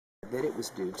that it was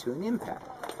due to an impact.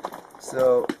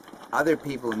 So other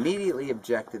people immediately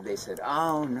objected. They said,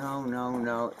 oh, no, no,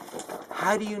 no.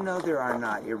 How do you know there are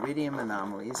not iridium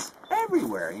anomalies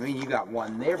everywhere? I mean, you got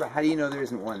one there, but how do you know there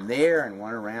isn't one there and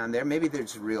one around there? Maybe they're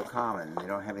just real common. They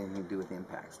don't have anything to do with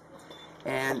impacts.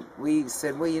 And we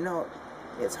said, well, you know,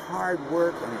 it's hard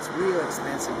work and it's real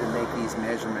expensive to make these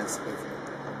measurements.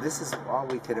 This is all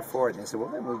we could afford. And they said, well,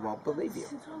 then we won't believe you.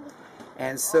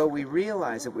 And so we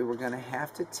realized that we were going to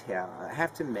have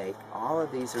to make all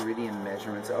of these iridium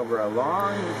measurements over a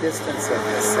long distance of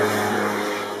the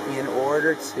sun in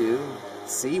order to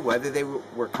see whether they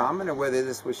were common or whether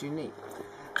this was unique.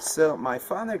 So my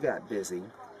father got busy,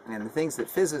 and the things that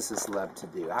physicists love to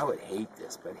do, I would hate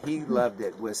this, but he loved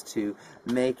it, was to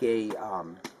make a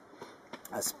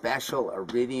special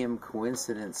iridium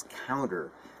coincidence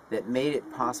counter that made it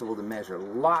possible to measure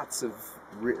lots of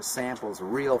samples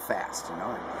real fast, you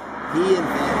know. He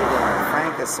invented it, and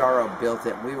Frank Asaro built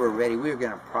it, and we were ready. We were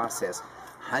going to process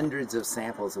hundreds of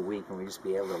samples a week, and we'd just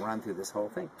be able to run through this whole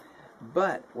thing.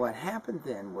 But what happened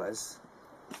then was,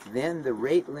 the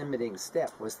rate limiting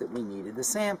step was that we needed the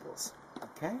samples,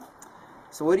 okay?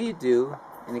 So what do you do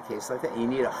in a case like that? You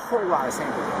need a whole lot of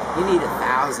samples. You need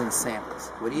 1,000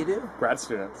 samples. What do you do? Grad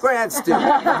students. Grad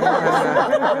students.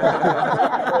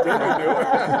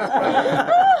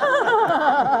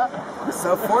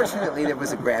 So fortunately, there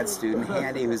was a grad student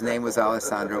handy whose name was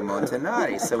Alessandro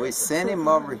Montanari. So we sent him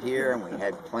over here, and we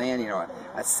had planned, you know,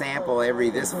 a sample every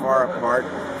this far apart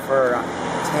for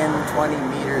 10, 20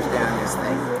 meters down this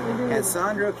thing. And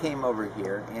Sandro came over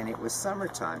here, and it was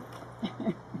summertime.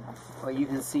 Well, you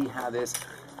can see how this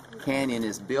canyon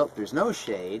is built. There's no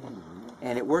shade,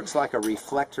 and it works like a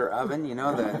reflector oven. You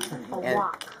know,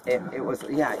 it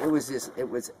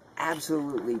was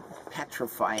absolutely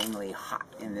petrifyingly hot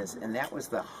in this, and that was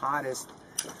the hottest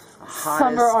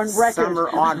summer on record. Summer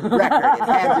on record. It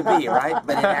had to be, right?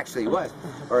 But it actually was,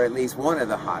 or at least one of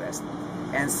the hottest.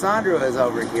 And Sandro is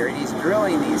over here, and he's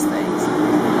drilling these things.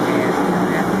 And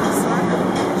Sandro,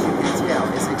 as you can tell,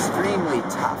 is extremely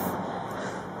tough.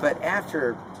 But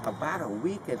after about a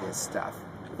week of this stuff,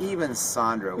 even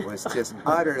Sandro was just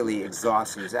utterly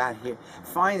exhausted. He was out here.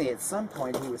 Finally, at some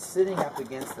point, he was sitting up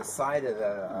against the side of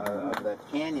the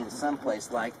canyon, someplace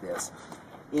like this,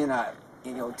 in a,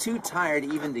 you know, too tired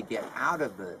even to get out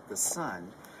of the sun,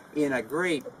 in a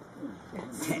great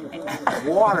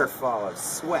waterfall of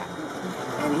sweat.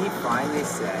 And he finally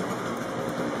said,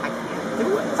 "I can't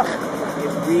do it.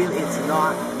 It's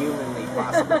not humanly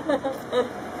possible."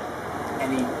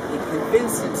 And he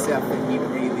convinced himself that he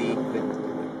really couldn't do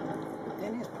it. But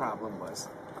then his problem was,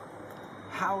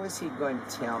 how is he going to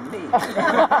tell me?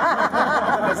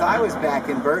 Because I was back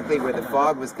in Berkeley where the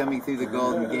fog was coming through the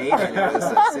Golden Gate and it was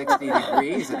 60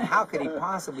 degrees, and how could he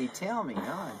possibly tell me?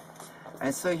 No.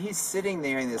 And so he's sitting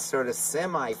there in this sort of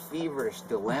semi-feverish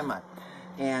dilemma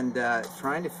and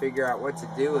trying to figure out what to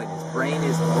do, and his brain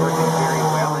isn't working very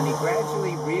well, and he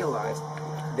gradually realized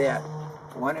that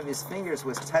one of his fingers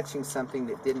was touching something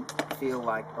that didn't feel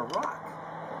like a rock.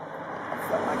 It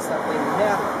felt like something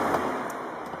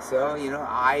metal. So, you know,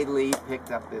 idly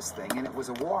picked up this thing, and it was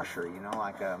a washer, you know,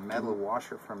 like a metal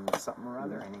washer from something or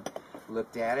other, and he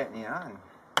looked at it, and, you know, and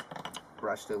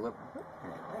brushed a look.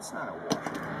 That's not a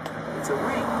washer. It's a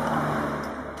ring.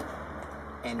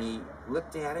 And he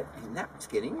looked at it, and that was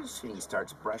getting interesting. He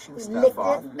starts brushing stuff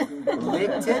off.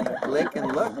 Licked it, lick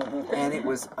and look, and it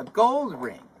was a gold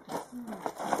ring.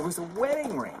 It was a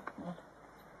wedding ring.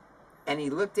 And he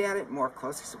looked at it more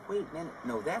closely. He said, wait a minute,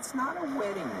 no, that's not a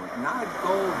wedding ring, not a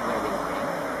gold wedding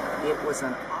ring. It was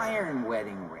an iron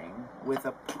wedding ring with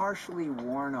a partially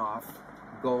worn off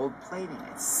gold plating.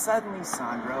 And suddenly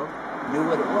Sandro knew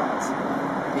what it was,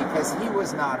 because he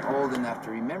was not old enough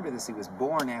to remember this. He was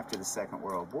born after the Second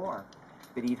World War.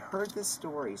 But he'd heard the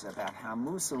stories about how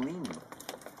Mussolini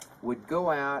would go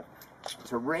out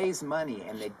to raise money,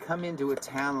 and they'd come into a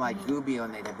town like Gubbio,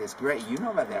 and they'd have this great, you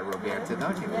know about that, Roberta,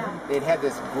 don't you? Yeah. They'd have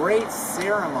this great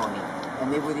ceremony,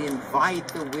 and they would invite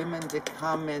the women to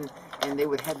come, and they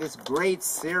would have this great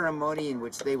ceremony in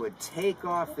which they would take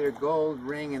off their gold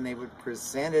ring and they would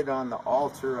present it on the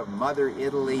altar of Mother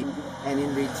Italy, and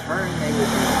in return they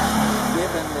would be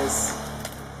given this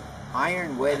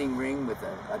iron wedding ring with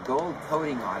a gold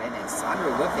coating on it. And Sandro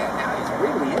looked at it now. He's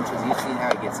really interested. You've seen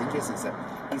how he gets interested in stuff.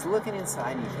 He's looking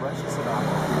inside and he brushes it off.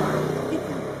 He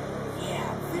can,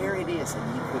 yeah, there it is.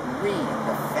 And he could read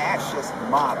the fascist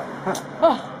motto.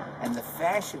 And the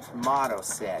fascist motto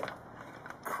said,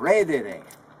 credere,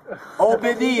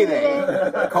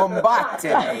 obbedire,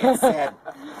 combattere. It said,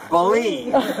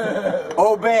 believe,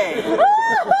 obey,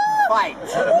 fight.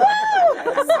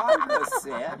 And Sandra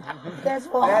said,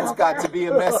 That's got to be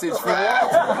a message from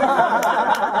Walter.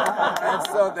 And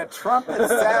so the trumpet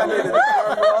sounded in the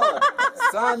cornwall, and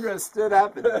Sandra stood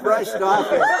up and brushed off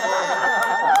his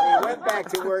forehead. He went back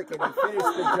to work and he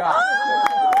finished the job.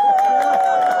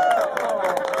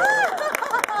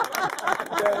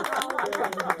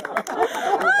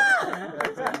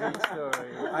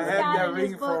 I had that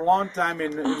ring for a long time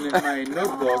in my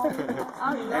notebook,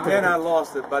 and then I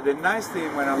lost it. But the nice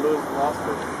thing when I lost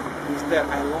it is that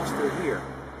I lost it here.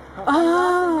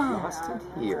 Oh. Lost it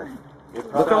here.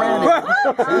 Look around it.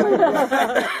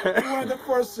 Well, the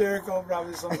first circle,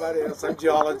 probably somebody else, a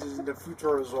geologist in the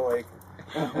Futurozoic.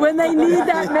 When they need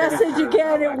that message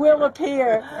again, it will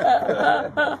appear.